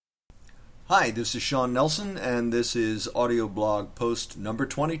Hi, this is Sean Nelson, and this is audio blog post number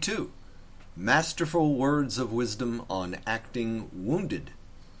 22, Masterful Words of Wisdom on Acting Wounded.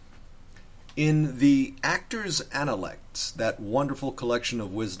 In the Actors Analects, that wonderful collection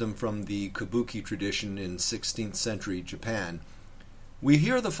of wisdom from the kabuki tradition in 16th century Japan, we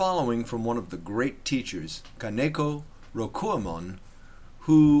hear the following from one of the great teachers, Kaneko Rokuemon,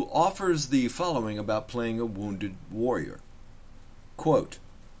 who offers the following about playing a wounded warrior. Quote,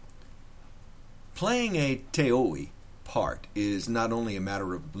 "Playing a teoi part is not only a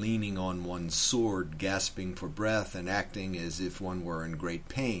matter of leaning on one's sword, gasping for breath, and acting as if one were in great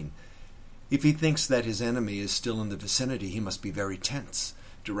pain. If he thinks that his enemy is still in the vicinity, he must be very tense,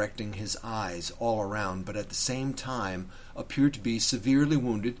 directing his eyes all around, but at the same time appear to be severely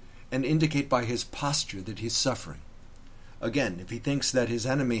wounded and indicate by his posture that he is suffering. Again, if he thinks that his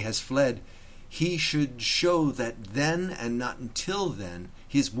enemy has fled, he should show that then and not until then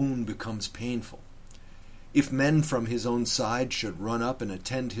his wound becomes painful. If men from his own side should run up and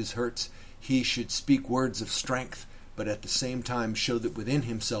attend his hurts, he should speak words of strength, but at the same time show that within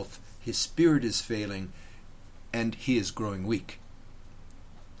himself his spirit is failing and he is growing weak."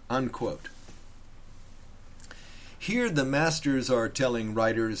 Unquote. Here the masters are telling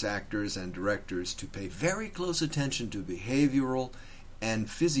writers, actors, and directors to pay very close attention to behavioral and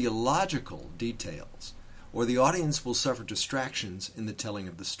physiological details, or the audience will suffer distractions in the telling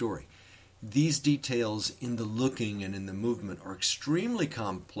of the story. These details in the looking and in the movement are extremely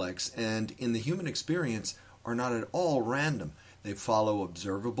complex and in the human experience are not at all random. They follow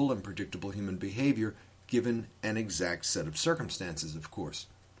observable and predictable human behavior given an exact set of circumstances, of course.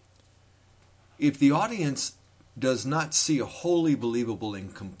 If the audience does not see a wholly believable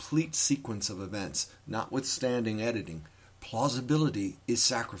and complete sequence of events, notwithstanding editing, plausibility is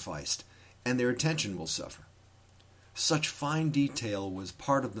sacrificed and their attention will suffer. Such fine detail was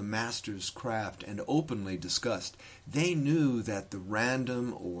part of the master's craft and openly discussed. They knew that the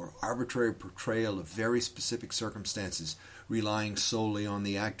random or arbitrary portrayal of very specific circumstances, relying solely on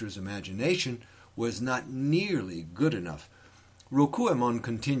the actor's imagination, was not nearly good enough. Rokuemon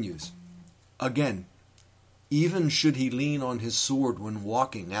continues, "Again, even should he lean on his sword when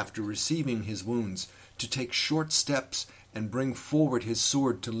walking after receiving his wounds, to take short steps and bring forward his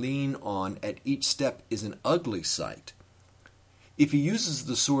sword to lean on at each step is an ugly sight. If he uses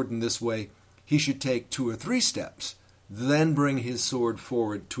the sword in this way, he should take 2 or 3 steps, then bring his sword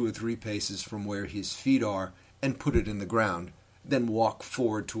forward 2 or 3 paces from where his feet are and put it in the ground, then walk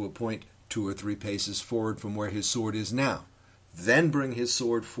forward to a point 2 or 3 paces forward from where his sword is now, then bring his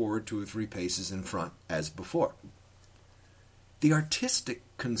sword forward 2 or 3 paces in front as before." The artistic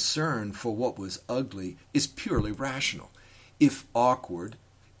concern for what was ugly is purely rational. If awkward,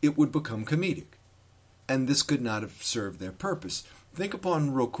 it would become comedic, and this could not have served their purpose. Think upon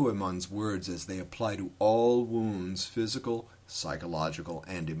Rokuemon's words as they apply to all wounds, physical, psychological,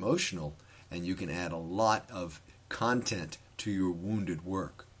 and emotional, and you can add a lot of content to your wounded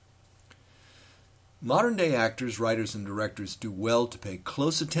work. Modern-day actors, writers, and directors do well to pay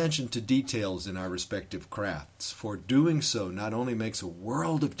close attention to details in our respective crafts, for doing so not only makes a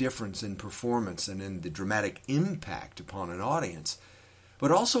world of difference in performance and in the dramatic impact upon an audience,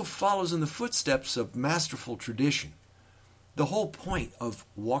 but also follows in the footsteps of masterful tradition. The whole point of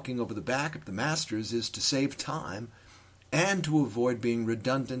walking over the back of the masters is to save time and to avoid being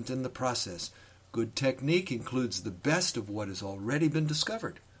redundant in the process. Good technique includes the best of what has already been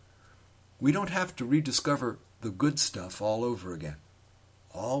discovered. We don't have to rediscover the good stuff all over again.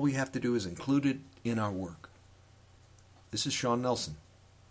 All we have to do is include it in our work. This is Sean Nelson.